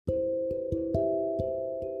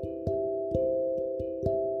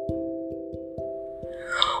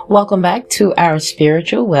Welcome back to our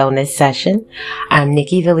spiritual wellness session. I'm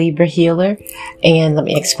Nikki, the Libra healer, and let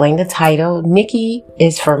me explain the title. Nikki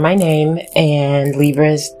is for my name, and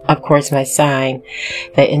Libra is, of course, my sign,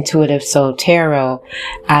 the Intuitive Soul Tarot.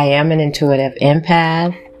 I am an intuitive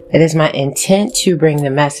empath. It is my intent to bring the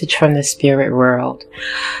message from the spirit world.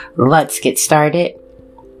 Let's get started.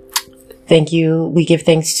 Thank you. We give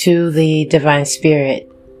thanks to the divine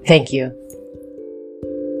spirit. Thank you.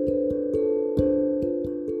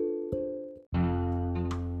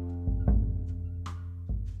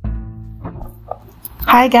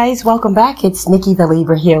 Hi guys, welcome back. It's Nikki the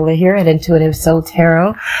Libra healer here at Intuitive Soul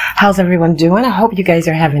Tarot. How's everyone doing? I hope you guys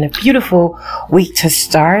are having a beautiful week to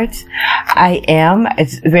start. I am.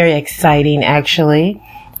 It's very exciting actually.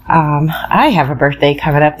 I have a birthday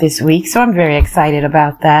coming up this week, so I'm very excited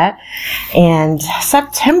about that. And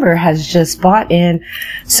September has just brought in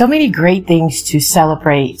so many great things to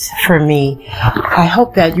celebrate for me. I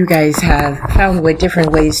hope that you guys have found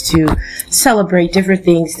different ways to celebrate different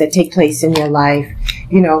things that take place in your life,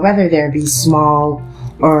 you know, whether they be small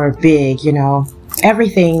or big, you know.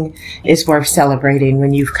 Everything is worth celebrating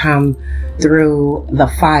when you've come through the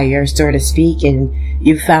fire, so to speak, and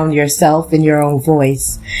you've found yourself in your own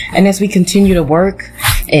voice. And as we continue to work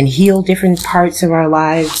and heal different parts of our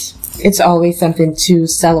lives, it's always something to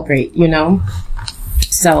celebrate, you know?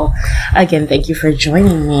 So, again, thank you for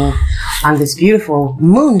joining me on this beautiful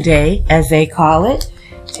moon day, as they call it.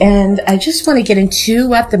 And I just want to get into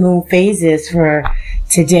what the moon phase is for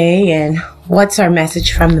today and what's our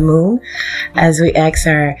message from the moon as we ask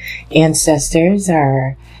our ancestors,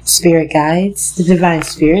 our spirit guides, the divine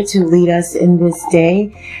spirits who lead us in this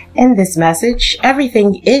day and this message.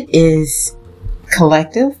 Everything, it is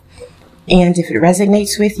collective, and if it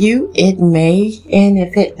resonates with you, it may, and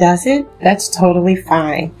if it doesn't, that's totally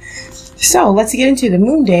fine. So let's get into the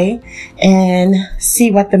moon day and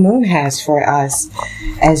see what the moon has for us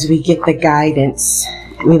as we get the guidance.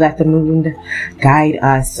 We let the moon guide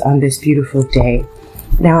us on this beautiful day.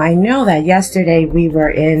 Now, I know that yesterday we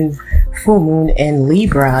were in full moon in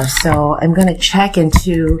Libra, so I'm going to check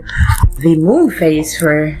into the moon phase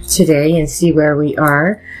for today and see where we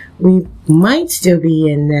are. We might still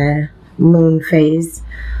be in the moon phase,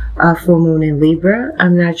 full moon in Libra.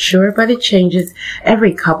 I'm not sure, but it changes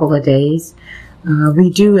every couple of days.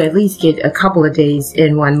 We do at least get a couple of days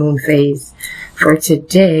in one moon phase. For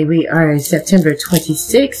today, we are September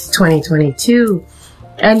 26, 2022.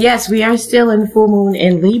 And yes, we are still in full moon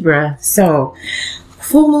in Libra. So,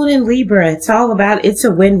 full moon in Libra, it's all about, it's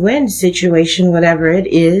a win-win situation, whatever it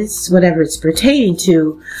is, whatever it's pertaining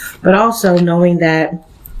to. But also knowing that,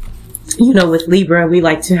 you know, with Libra, we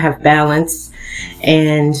like to have balance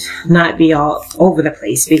and not be all over the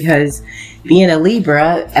place, because being a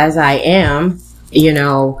Libra, as I am, you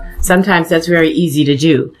know, sometimes that's very easy to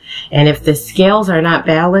do. And if the scales are not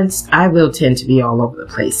balanced, I will tend to be all over the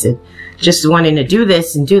place and just wanting to do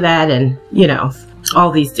this and do that and, you know,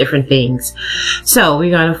 all these different things. So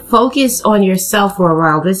we're going to focus on yourself for a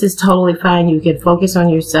while. This is totally fine. You can focus on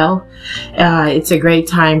yourself. It's a great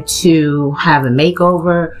time to have a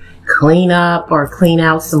makeover, clean up or clean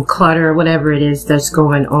out some clutter, whatever it is that's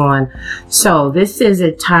going on. So this is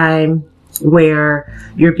a time where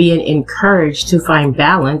you're being encouraged to find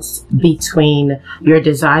balance between your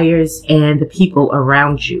desires and the people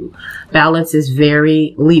around you. Balance is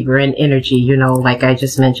very Libra in energy, you know, like I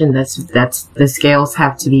just mentioned, that's the scales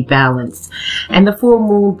have to be balanced. And the full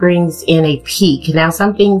moon brings in a peak. Now,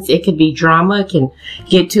 some things, it could be drama, can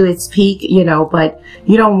get to its peak, you know, but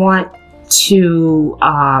you don't want to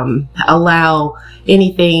allow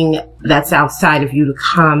anything that's outside of you to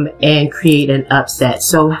come and create an upset.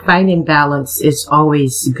 So finding balance is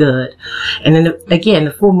always good. And then again,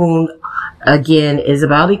 the full moon again is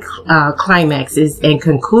about the climaxes and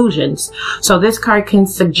conclusions. So this card can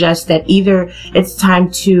suggest that either it's time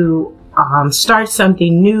to start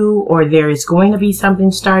something new, or there is going to be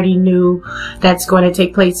something starting new that's going to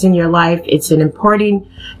take place in your life. It's an important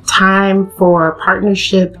time for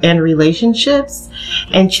partnership and relationships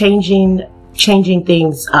and changing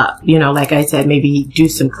things up. You know, like I said, maybe do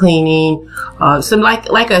some cleaning, some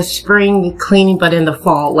like a spring cleaning, but in the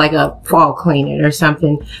fall, like a fall cleaning or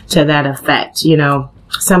something to that effect. You know,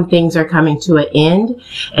 some things are coming to an end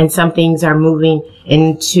and some things are moving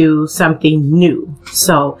into something new.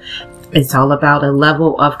 So it's all about a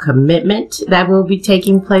level of commitment that will be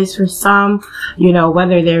taking place for some, you know,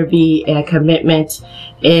 whether there be a commitment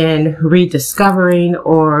in rediscovering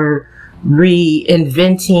or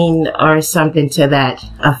reinventing or something to that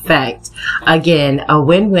effect. Again, a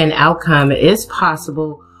win-win outcome is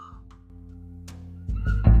possible.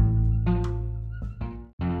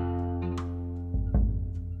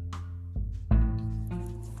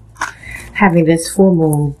 having this full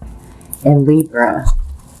moon in Libra.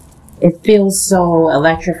 It feels so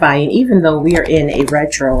electrifying, even though we are in a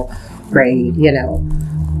retrograde, you know.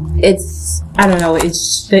 It's, I don't know,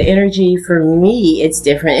 it's the energy for me, it's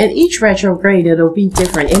different. And each retrograde, it'll be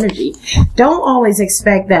different energy. Don't always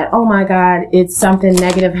expect that, oh my God, it's something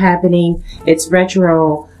negative happening. It's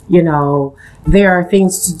retro, you know. There are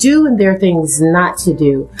things to do and there are things not to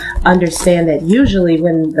do. Understand that usually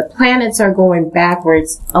when the planets are going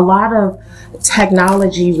backwards, a lot of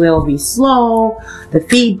technology will be slow. The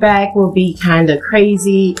feedback will be kind of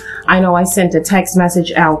crazy. I know I sent a text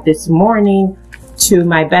message out this morning to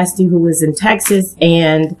my bestie who is in Texas,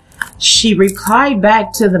 and she replied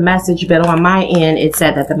back to the message, but on my end, it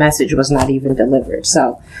said that the message was not even delivered.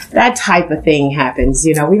 So that type of thing happens.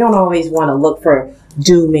 You know, we don't always want to look for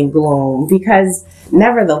doom and gloom, because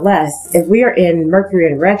nevertheless, if we are in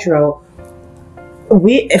Mercury in retro,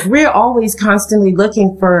 if we're always constantly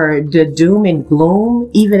looking for the doom and gloom,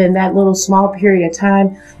 even in that little small period of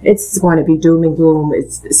time, it's going to be doom and gloom.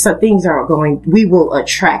 So things are going, we will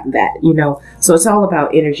attract that, you know. So it's all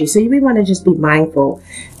about energy. So we want to just be mindful.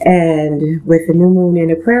 And with the new moon in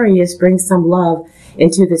Aquarius, bring some love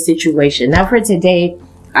into the situation. Now for today,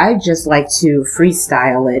 I just like to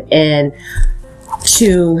freestyle it and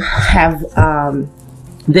to have,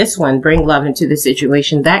 this one, bring love into the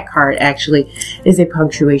situation. That card actually is a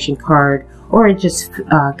punctuation card, or it just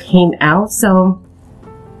came out. So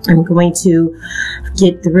I'm going to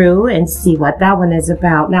get through and see what that one is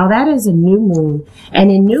about. Now that is a new moon,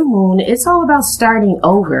 and in new moon, it's all about starting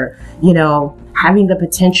over, you know, having the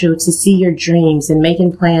potential to see your dreams and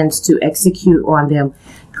making plans to execute on them,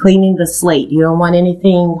 cleaning the slate. You don't want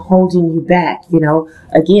anything holding you back, you know.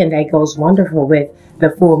 Again, that goes wonderful with the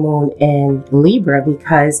full moon in Libra,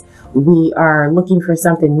 because we are looking for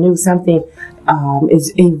something new, something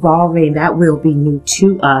is evolving that will be new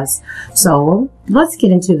to us. So let's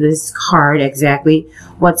get into this card, exactly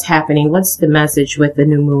what's happening. What's the message with the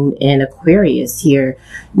new moon in Aquarius here?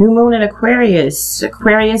 New moon in Aquarius.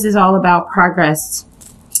 Aquarius is all about progress.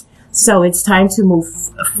 So it's time to move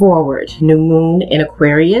forward. New moon in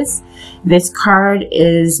Aquarius. This card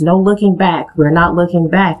is no looking back. We're not looking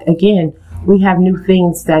back. Again, we have new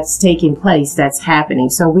things that's taking place, that's happening.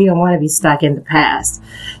 So we don't want to be stuck in the past.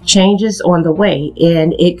 Change is on the way,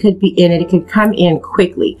 and it could come in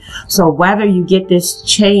quickly. So whether you get this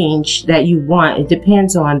change that you want, it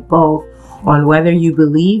depends on both, on whether you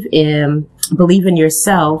believe in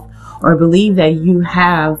yourself or believe that you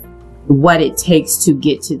have what it takes to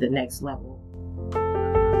get to the next level.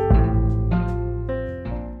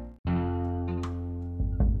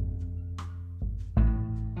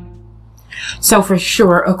 So for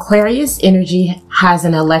sure, Aquarius energy has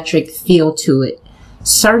an electric feel to it.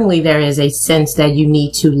 Certainly there is a sense that you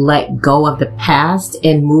need to let go of the past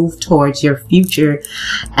and move towards your future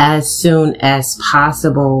as soon as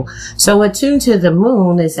possible. So attuned to the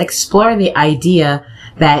moon is explore the idea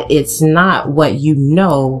that it's not what you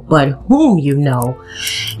know, but whom you know.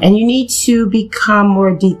 And you need to become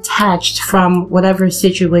more detached from whatever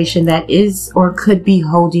situation that is or could be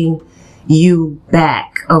holding you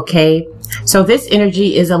back, okay? So this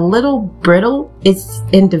energy is a little brittle, it's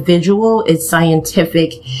individual, it's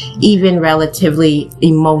scientific, even relatively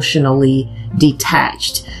emotionally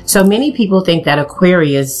detached. So many people think that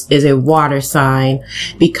Aquarius is a water sign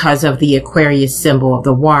because of the Aquarius symbol of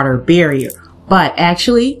the water barrier. But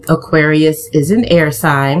actually, Aquarius is an air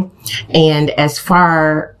sign, and as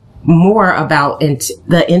far more about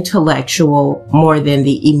the intellectual more than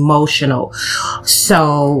the emotional.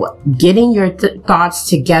 So getting your thoughts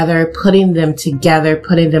together, putting them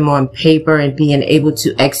on paper, and being able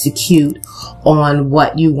to execute on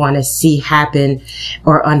what you want to see happen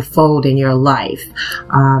or unfold in your life.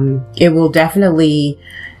 It will definitely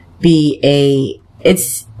be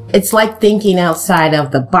it's like thinking outside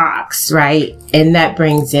of the box, right? And that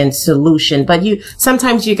brings in solution. But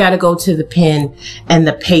sometimes you got to go to the pen and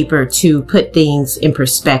the paper to put things in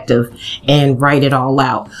perspective and write it all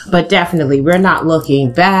out. But definitely, we're not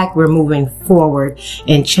looking back. We're moving forward,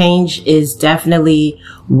 and change is definitely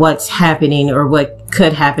what's happening or what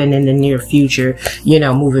could happen in the near future, you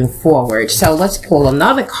know, moving forward. So let's pull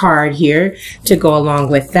another card here to go along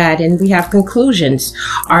with that. And we have conclusions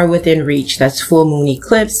are within reach. That's full moon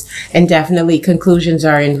eclipse. And definitely conclusions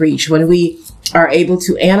are in reach. When we are able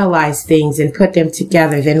to analyze things and put them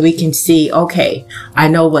together, then we can see, okay, I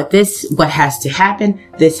know what has to happen.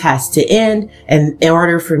 This has to end. And in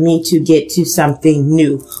order for me to get to something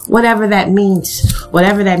new, whatever that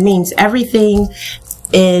means,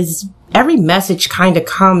 every message kind of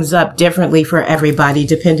comes up differently for everybody,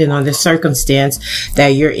 depending on the circumstance that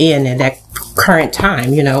you're in at that current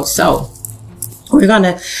time, you know. So We're going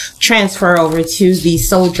to transfer over to the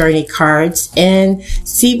soul journey cards and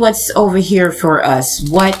see what's over here for us.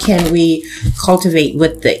 What can we cultivate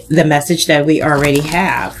with the message that we already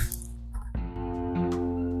have?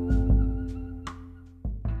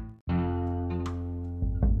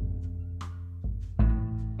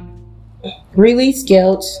 Release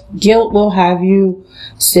guilt. Guilt will have you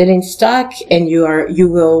sitting stuck, and you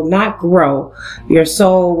will not grow. Your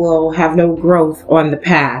soul will have no growth on the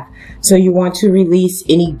path. So you want to release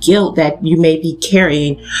any guilt that you may be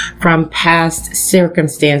carrying from past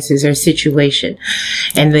circumstances or situation.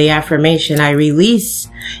 And the affirmation, I release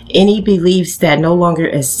any beliefs that no longer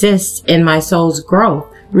assist in my soul's growth.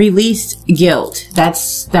 Release guilt.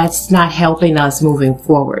 That's not helping us moving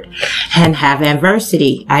forward. And have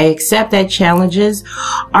adversity. I accept that challenges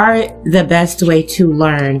are the best way to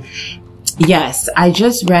learn. Yes, I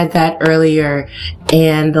just read that earlier,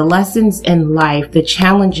 and the lessons in life, the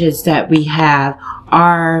challenges that we have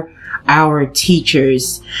are our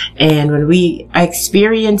teachers. And when we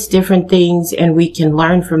experience different things and we can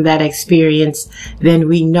learn from that experience, then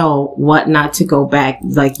we know what not to go back.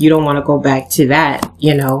 Like, you don't want to go back to that,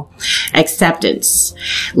 you know. Acceptance.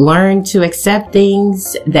 Learn to accept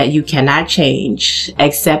things that you cannot change.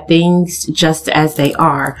 Accept things just as they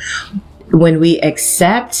are. When we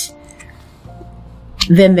accept,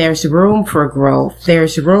 then there's room for growth.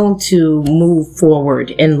 There's room to move forward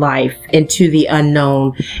in life into the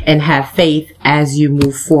unknown and have faith as you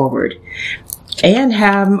move forward. And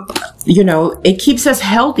have, you know, it keeps us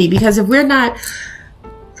healthy, because if we're not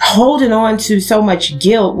holding on to so much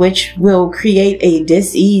guilt, which will create a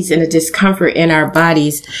dis-ease and a discomfort in our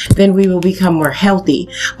bodies, then we will become more healthy.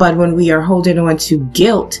 But when we are holding on to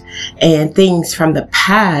guilt and things from the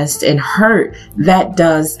past and hurt, that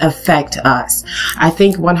does affect us. I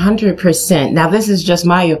think 100%. Now, this is just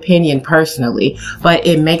my opinion personally, but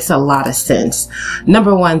it makes a lot of sense.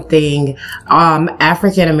 Number one thing,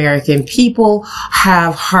 African American people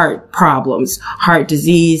have heart problems, heart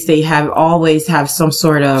disease. They always have some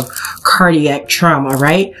sort of cardiac trauma,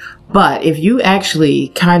 right? But if you actually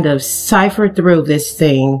kind of cipher through this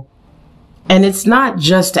thing, and it's not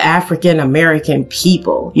just African American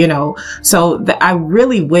people, you know, so I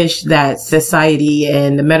really wish that society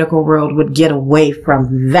and the medical world would get away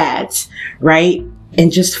from that, right? And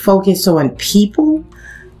just focus on people.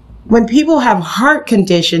 When people have heart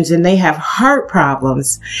conditions and they have heart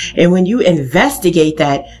problems, and when you investigate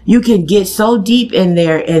that, you can get so deep in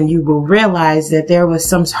there and you will realize that there was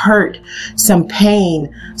some hurt, some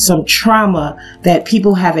pain, some trauma that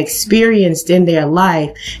people have experienced in their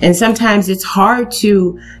life. And sometimes it's hard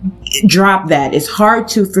to drop that. It's hard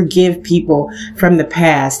to forgive people from the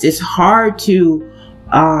past. It's hard to,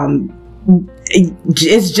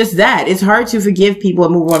 it's just that. It's hard to forgive people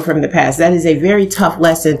and move on from the past. That is a very tough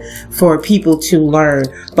lesson for people to learn.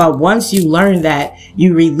 But once you learn that,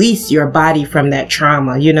 you release your body from that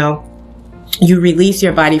trauma, you know? You release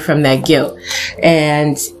your body from that guilt.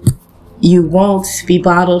 And you won't be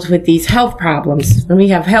bottled with these health problems. When we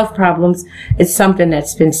have health problems, it's something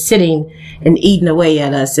that's been sitting and eating away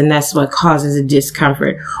at us, and that's what causes a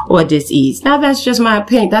discomfort or dis-ease. Now, that's just my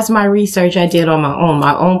opinion. That's my research I did on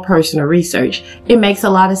my own personal research. It makes a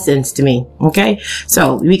lot of sense to me, okay?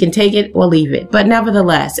 So we can take it or leave it. But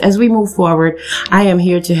nevertheless, as we move forward, I am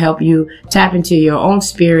here to help you tap into your own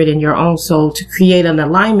spirit and your own soul to create an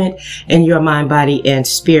alignment in your mind, body, and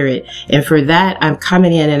spirit. And for that, I'm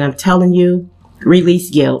coming in and I'm telling you, release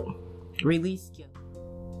guilt. Release guilt.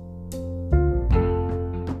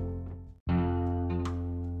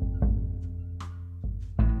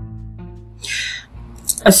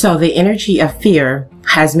 So the energy of fear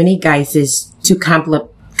has many guises to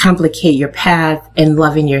complicate your path in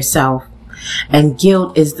loving yourself. And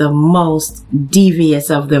guilt is the most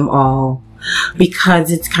devious of them all,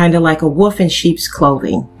 because it's kind of like a wolf in sheep's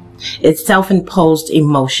clothing. It's self-imposed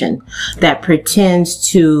emotion that pretends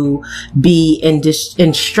to be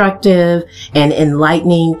instructive and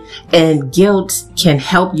enlightening, and guilt can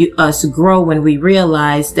help us grow when we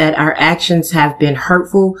realize that our actions have been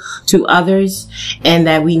hurtful to others and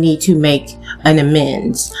that we need to make an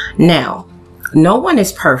amends. Now, no one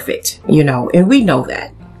is perfect, you know, and we know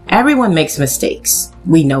that. Everyone makes mistakes.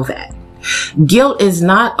 We know that. Guilt is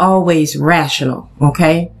not always rational,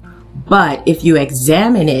 okay? But if you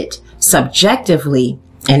examine it subjectively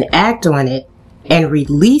and act on it and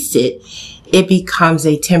release it, it becomes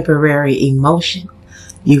a temporary emotion.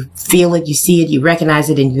 You feel it, you see it, you recognize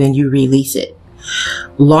it, and then you release it.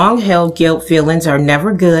 Long-held guilt feelings are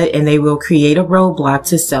never good, and they will create a roadblock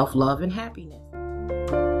to self-love and happiness.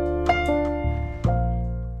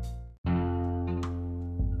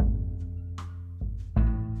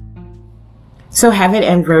 So having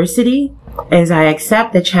adversity is I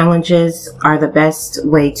accept that challenges are the best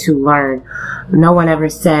way to learn. No one ever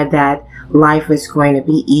said that life is going to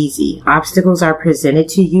be easy. Obstacles are presented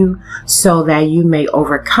to you so that you may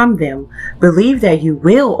overcome them. Believe that you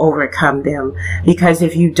will overcome them, because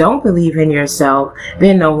if you don't believe in yourself,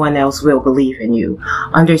 then no one else will believe in you.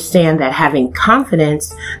 Understand that having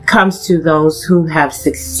confidence comes to those who have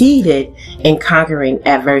succeeded in conquering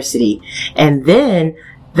adversity. And then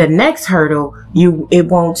the next hurdle, it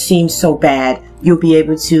won't seem so bad. You'll be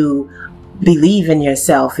able to believe in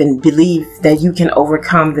yourself and believe that you can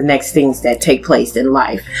overcome the next things that take place in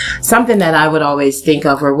life. Something that I would always think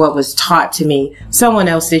of, or what was taught to me, someone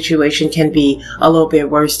else's situation can be a little bit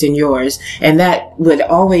worse than yours. And that would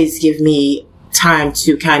always give me time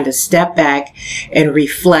to kind of step back and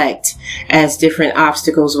reflect as different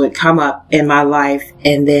obstacles would come up in my life.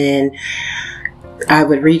 And then I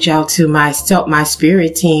would reach out to my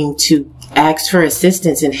spirit team to ask for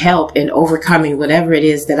assistance and help in overcoming whatever it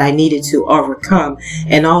is that I needed to overcome,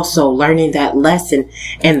 and also learning that lesson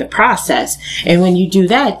in the process. And when you do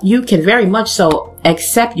that, you can very much so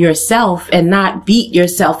accept yourself and not beat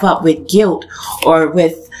yourself up with guilt or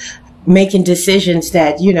with making decisions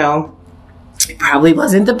that, you know, probably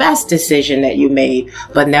wasn't the best decision that you made.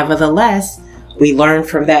 But nevertheless, we learn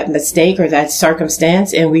from that mistake or that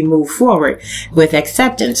circumstance and we move forward with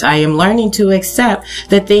acceptance. I am learning to accept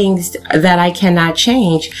the things that I cannot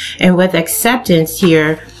change. And with acceptance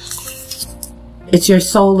here, it's your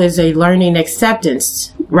soul is a learning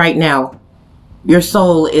acceptance right now. Your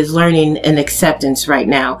soul is learning an acceptance right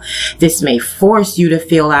now. This may force you to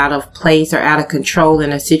feel out of place or out of control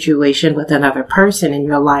in a situation with another person in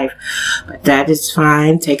your life, but that is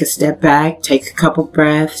fine. Take a step back, take a couple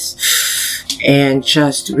breaths, and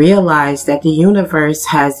just realize that the universe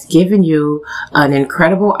has given you an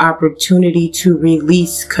incredible opportunity to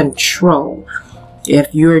release control.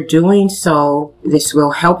 If you're doing so, this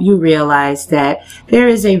will help you realize that there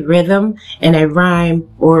is a rhythm and a rhyme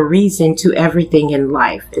or a reason to everything in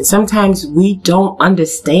life. And sometimes we don't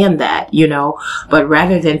understand that, you know, but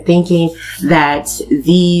rather than thinking that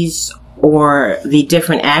these or the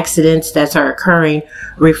different accidents that are occurring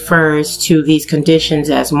refers to these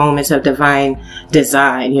conditions as moments of divine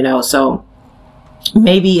design, you know. So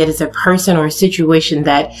maybe it is a person or a situation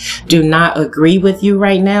that do not agree with you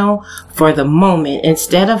right now for the moment.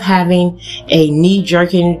 Instead of having a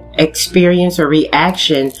knee-jerking experience or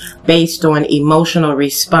reaction based on emotional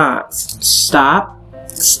response, stop,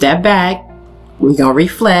 step back, we're going to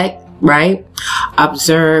reflect, right?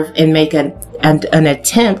 Observe and make an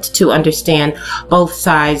attempt to understand both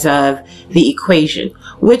sides of the equation,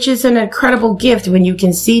 which is an incredible gift when you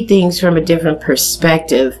can see things from a different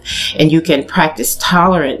perspective and you can practice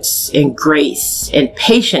tolerance and grace, and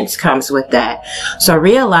patience comes with that. So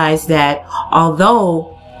realize that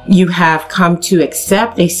although you have come to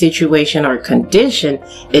accept a situation or condition,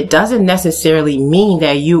 it doesn't necessarily mean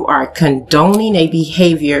that you are condoning a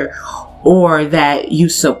behavior or that you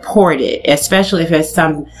support it, especially if it's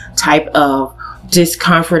some type of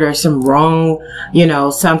discomfort or some wrong, you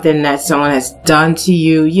know, something that someone has done to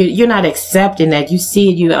you. You're not accepting that. You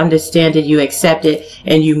see it, you understand it, you accept it,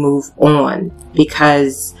 and you move on.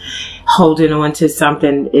 Because holding on to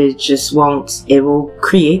something, it just won't, it will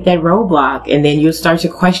create that roadblock. And then you'll start to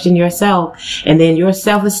question yourself. And then your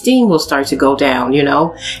self-esteem will start to go down, you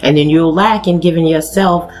know, and then you'll lack in giving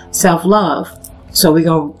yourself self-love. So we're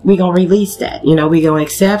going to release that. You know, we're going to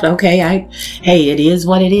accept, okay, hey, it is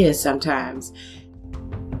what it is sometimes.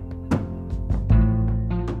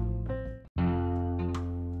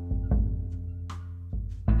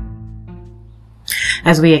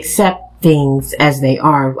 As we accept things as they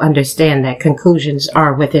are, understand that conclusions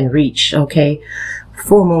are within reach, okay?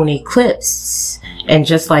 Full moon eclipse. And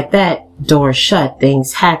just like that, doors shut,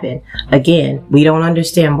 things happen. Again, we don't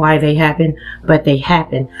understand why they happen, but they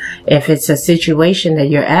happen. If it's a situation that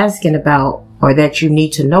you're asking about or that you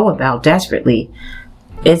need to know about desperately,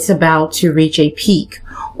 it's about to reach a peak,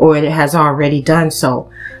 or it has already done so.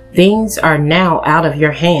 Things are now out of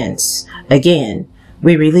your hands. Again,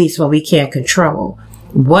 we release what we can't control.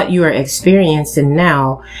 What you are experiencing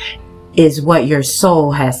now is what your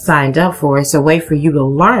soul has signed up for. It's a way for you to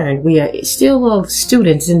learn. We are still little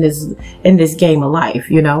students in this game of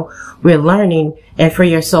life, you know. We're learning, and for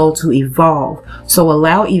your soul to evolve. So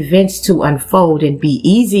allow events to unfold and be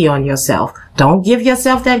easy on yourself. Don't give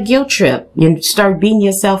yourself that guilt trip and start beating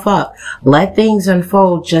yourself up. Let things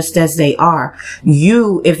unfold just as they are.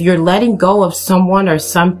 If you're letting go of someone or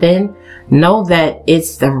something, know that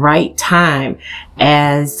it's the right time.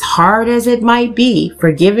 As hard as it might be,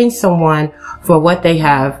 forgiving someone for what they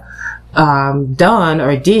have done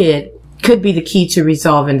or did could be the key to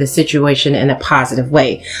resolving the situation in a positive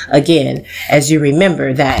way. Again, as you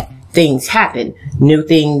remember that things happen, new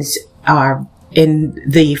things are in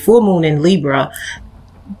the full moon in Libra.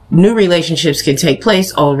 New relationships can take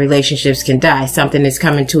place, old relationships can die. Something is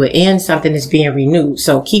coming to an end, something is being renewed.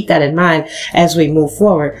 So keep that in mind as we move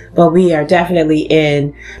forward. But we are definitely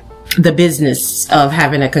in the business of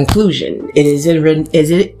having a conclusion. It is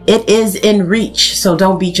in reach. So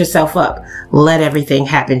don't beat yourself up. Let everything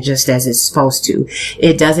happen just as it's supposed to.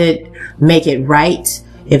 It doesn't make it right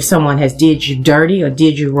if someone has did you dirty or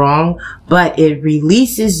did you wrong, but it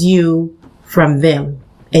releases you from them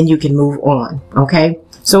and you can move on. Okay?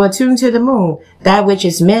 So attune to the moon. That which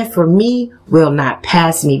is meant for me will not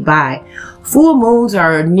pass me by. Full moons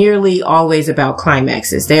are nearly always about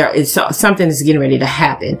climaxes. It's something that's getting ready to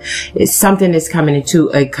happen. It's something that's coming into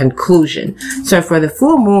a conclusion. So for the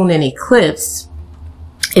full moon and eclipse,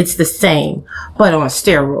 it's the same, but on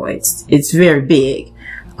steroids. It's very big.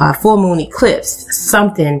 Full moon eclipse,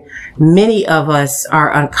 something many of us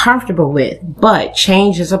are uncomfortable with, but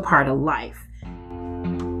change is a part of life.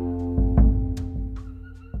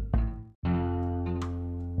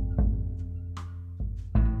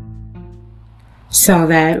 So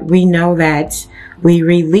that we know that we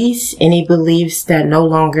release any beliefs that no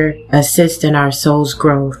longer assist in our soul's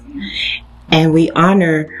growth. And we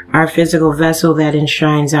honor our physical vessel that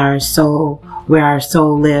enshrines our soul, where our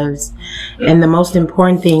soul lives. And the most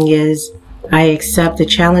important thing is, I accept the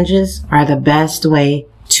challenges are the best way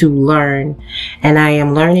to learn. And I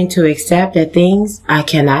am learning to accept that things I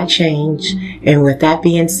cannot change. And with that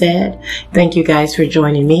being said, thank you guys for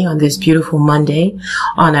joining me on this beautiful Monday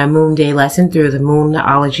on our Moon Day lesson through the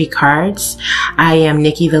Moonology cards. I am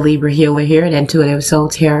Nikki the Libra Healer here at Intuitive Soul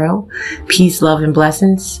Tarot. Peace, love, and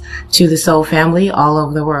blessings to the soul family all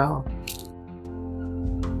over the world.